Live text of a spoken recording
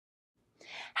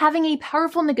Having a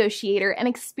powerful negotiator and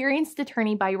experienced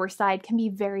attorney by your side can be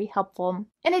very helpful.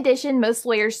 In addition, most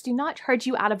lawyers do not charge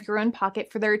you out of your own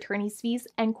pocket for their attorney's fees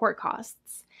and court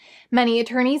costs. Many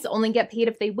attorneys only get paid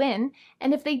if they win,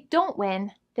 and if they don't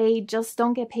win, they just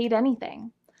don't get paid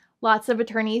anything. Lots of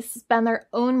attorneys spend their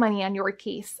own money on your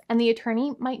case, and the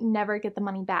attorney might never get the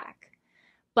money back.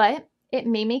 But it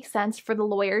may make sense for the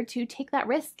lawyer to take that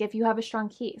risk if you have a strong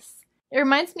case. It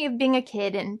reminds me of being a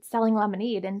kid and selling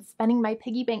lemonade and spending my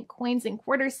piggy bank coins and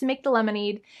quarters to make the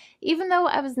lemonade, even though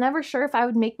I was never sure if I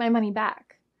would make my money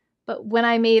back. But when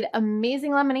I made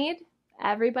amazing lemonade,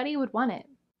 everybody would want it.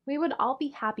 We would all be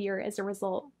happier as a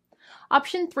result.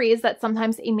 Option 3 is that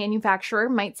sometimes a manufacturer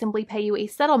might simply pay you a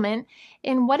settlement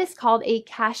in what is called a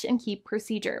cash and keep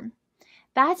procedure.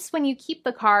 That's when you keep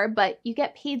the car, but you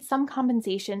get paid some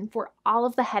compensation for all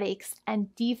of the headaches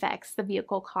and defects the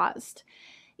vehicle caused.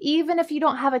 Even if you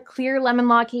don't have a clear lemon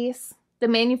law case, the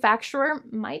manufacturer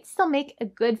might still make a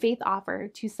good faith offer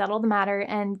to settle the matter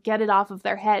and get it off of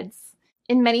their heads.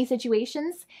 In many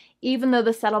situations, even though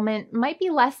the settlement might be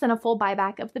less than a full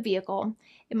buyback of the vehicle,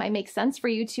 it might make sense for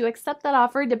you to accept that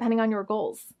offer depending on your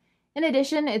goals. In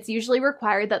addition, it's usually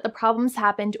required that the problems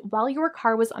happened while your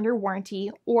car was under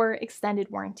warranty or extended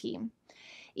warranty.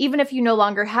 Even if you no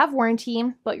longer have warranty,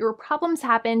 but your problems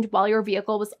happened while your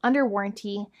vehicle was under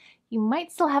warranty, you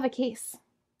might still have a case.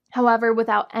 However,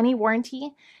 without any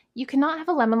warranty, you cannot have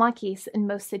a lemon law case in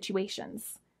most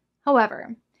situations.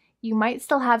 However, you might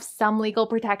still have some legal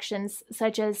protections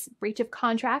such as breach of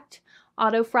contract,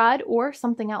 auto fraud, or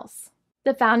something else.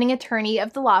 The founding attorney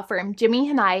of the law firm, Jimmy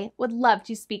and I, would love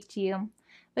to speak to you.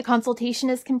 The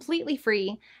consultation is completely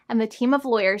free, and the team of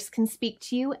lawyers can speak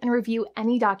to you and review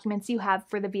any documents you have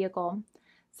for the vehicle,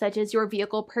 such as your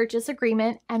vehicle purchase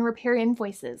agreement and repair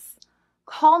invoices.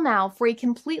 Call now for a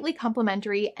completely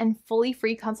complimentary and fully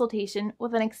free consultation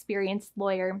with an experienced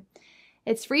lawyer.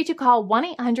 It's free to call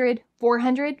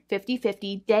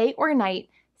 1-800-400-5050 day or night,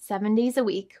 7 days a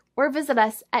week, or visit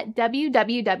us at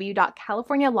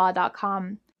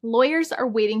www.californialaw.com. Lawyers are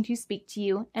waiting to speak to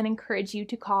you and encourage you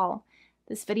to call.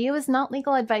 This video is not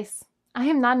legal advice. I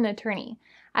am not an attorney.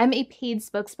 I'm a paid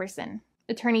spokesperson.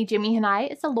 Attorney Jimmy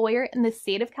Hanai is a lawyer in the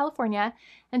state of California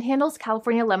and handles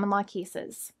California lemon law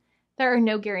cases. There are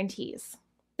no guarantees.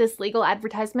 This legal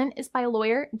advertisement is by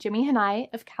lawyer Jimmy Hanai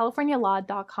of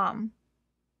CaliforniaLaw.com.